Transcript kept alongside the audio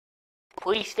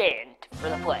Please stand for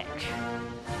the pledge.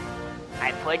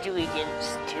 I pledge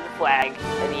allegiance to the flag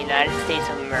of the United States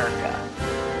of America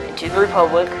and to the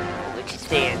republic for which it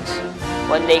stands,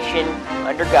 one nation,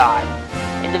 under God,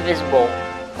 indivisible,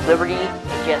 with liberty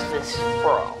and justice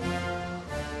for all.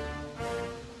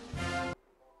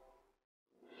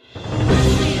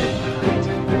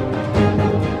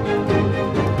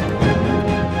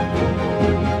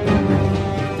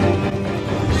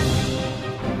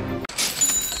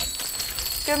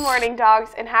 Good morning,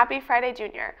 dogs, and happy Friday,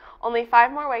 Junior. Only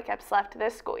 5 more wake-ups left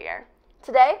this school year.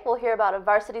 Today, we'll hear about a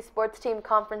varsity sports team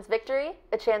conference victory,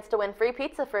 a chance to win free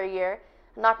pizza for a year,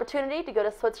 an opportunity to go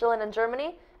to Switzerland and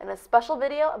Germany, and a special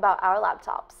video about our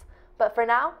laptops. But for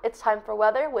now, it's time for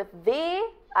weather with the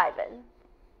Ivan.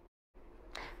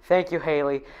 Thank you,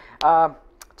 Haley.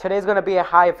 Today's going to be a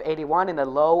high of 81 and a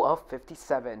low of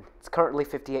 57. It's currently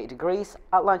 58 degrees.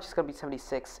 At lunch, it's going to be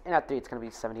 76, and at 3, it's going to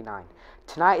be 79.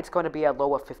 Tonight, it's going to be a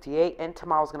low of 58, and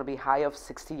tomorrow's going to be high of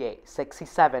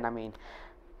 67, I mean.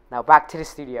 Now, back to the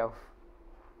studio.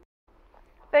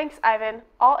 Thanks, Ivan.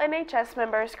 All NHS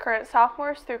members, current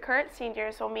sophomores through current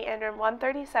seniors, will meet in room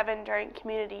 137 during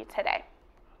Community today.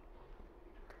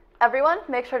 Everyone,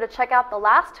 make sure to check out the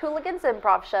last Hooligans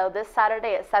Improv show this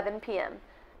Saturday at 7 p.m.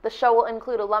 The show will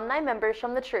include alumni members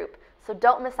from the troupe, so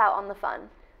don't miss out on the fun.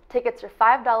 Tickets are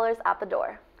 $5 at the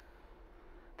door.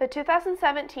 The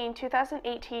 2017-2018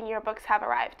 yearbooks have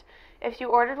arrived. If you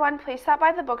ordered one, please stop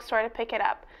by the bookstore to pick it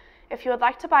up. If you would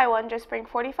like to buy one, just bring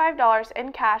 $45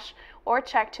 in cash or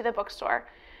check to the bookstore.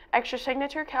 Extra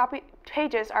signature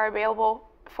pages are available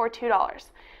for $2.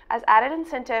 As added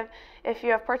incentive, if you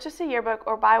have purchased a yearbook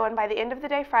or buy one by the end of the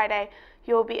day Friday,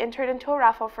 you will be entered into a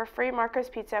raffle for free Marco's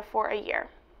Pizza for a year.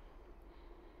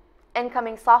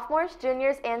 Incoming sophomores,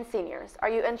 juniors, and seniors, are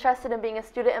you interested in being a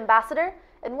student ambassador?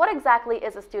 And what exactly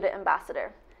is a student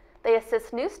ambassador? They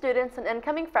assist new students and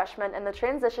incoming freshmen in the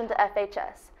transition to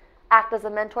FHS, act as a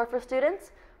mentor for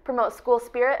students, promote school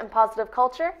spirit and positive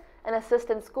culture, and assist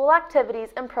in school activities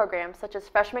and programs such as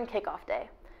Freshman Kickoff Day.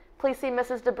 Please see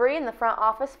Mrs. Debris in the front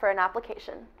office for an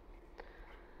application.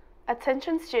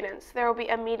 Attention students, there will be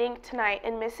a meeting tonight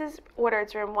in Mrs.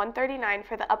 Woodard's room 139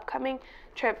 for the upcoming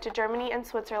trip to Germany and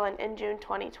Switzerland in June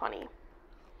 2020.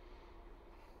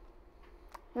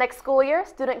 Next school year,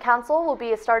 Student Council will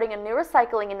be starting a new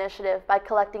recycling initiative by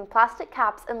collecting plastic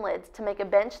caps and lids to make a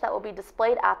bench that will be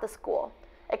displayed at the school.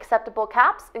 Acceptable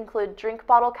caps include drink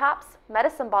bottle caps,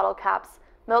 medicine bottle caps,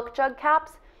 milk jug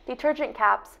caps, detergent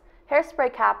caps,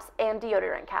 hairspray caps, and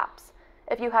deodorant caps.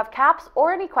 If you have caps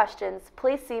or any questions,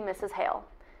 please see Mrs. Hale.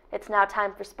 It's now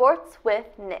time for sports with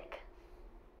Nick.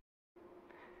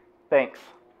 Thanks.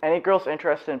 Any girls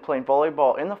interested in playing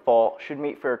volleyball in the fall should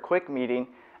meet for a quick meeting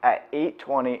at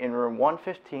 8:20 in room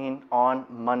 115 on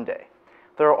Monday.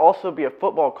 There will also be a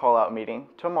football call-out meeting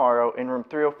tomorrow in room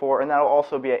 304, and that will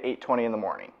also be at 8:20 in the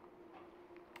morning.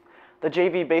 The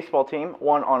JV baseball team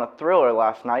won on a thriller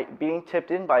last night, being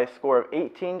tipped in by a score of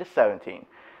 18-17.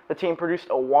 The team produced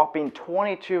a whopping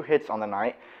 22 hits on the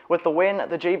night. With the win,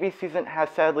 the JV season has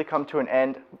sadly come to an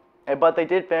end, but they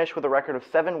did finish with a record of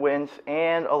 7 wins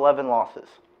and 11 losses.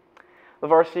 The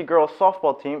varsity girls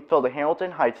softball team fell to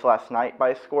Hamilton Heights last night by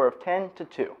a score of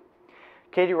 10-2.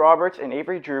 Katie Roberts and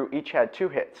Avery Drew each had 2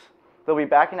 hits. They'll be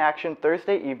back in action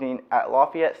Thursday evening at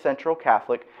Lafayette Central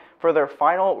Catholic for their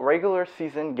final regular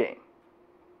season game.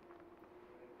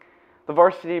 The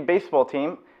varsity baseball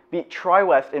team beat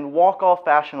Tri-West in walk-off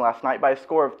fashion last night by a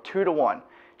score of 2-1.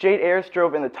 Jade Ayers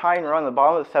drove in the tying run in the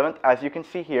bottom of the 7th, as you can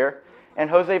see here, and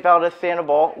Jose Valdez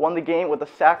Sandoval won the game with a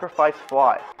sacrifice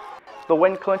fly. The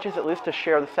win clinches at least to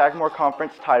share the Sagamore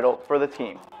Conference title for the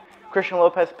team. Christian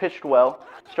Lopez pitched well,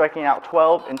 striking out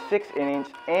 12 in 6 innings,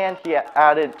 and he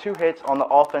added 2 hits on the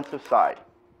offensive side.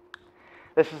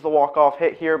 This is the walk-off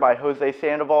hit here by Jose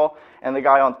Sandoval, and the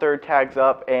guy on third tags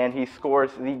up, and he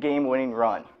scores the game-winning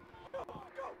run.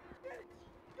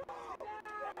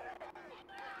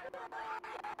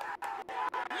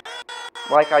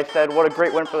 Like I said, what a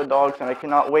great win for the Dogs, and I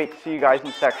cannot wait to see you guys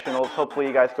in sectionals. Hopefully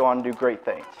you guys go on and do great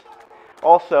things.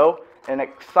 Also, in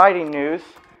exciting news,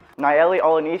 Nayeli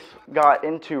Alanis got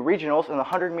into regionals in the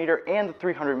 100-meter and the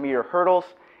 300-meter hurdles,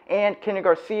 and Kenny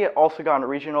Garcia also got into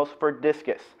regionals for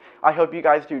discus. I hope you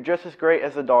guys do just as great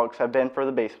as the Dogs have been for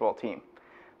the baseball team.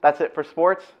 That's it for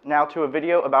sports. Now to a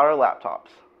video about our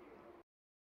laptops.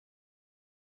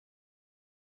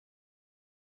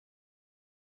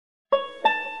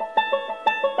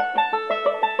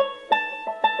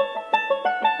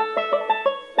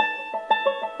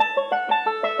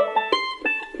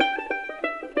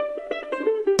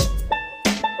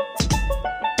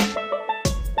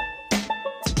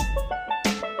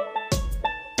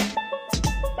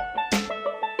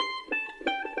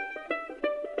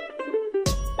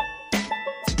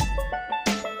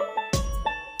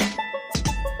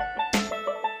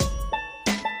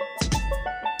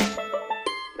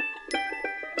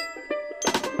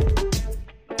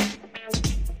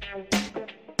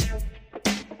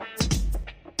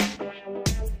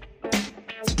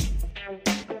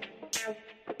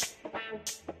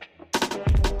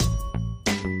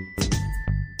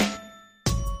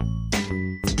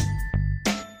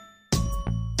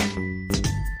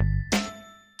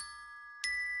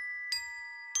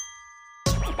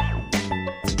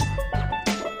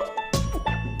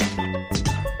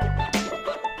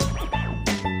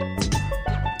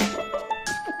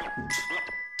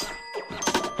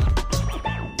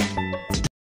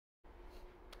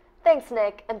 Thanks,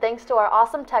 Nick, and thanks to our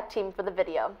awesome tech team for the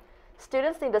video.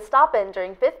 Students need to stop in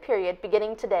during 5th period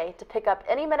beginning today to pick up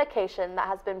any medication that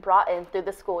has been brought in through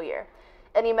the school year.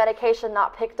 Any medication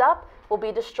not picked up will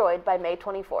be destroyed by May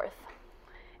 24th.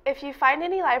 If you find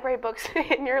any library books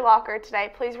in your locker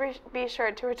today, please be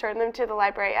sure to return them to the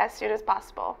library as soon as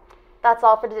possible. That's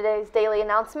all for today's daily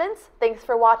announcements. Thanks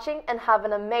for watching and have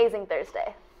an amazing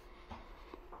Thursday.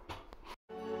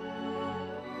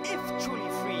 If truly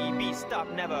free, be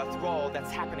stopped never through all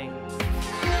that's happening.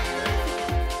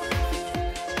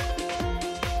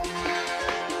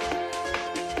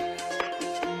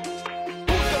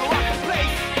 Who's gonna rock the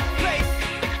place?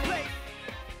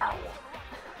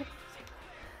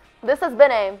 This has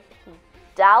been a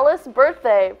Dallas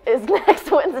Birthday is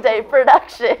Next Wednesday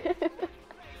production.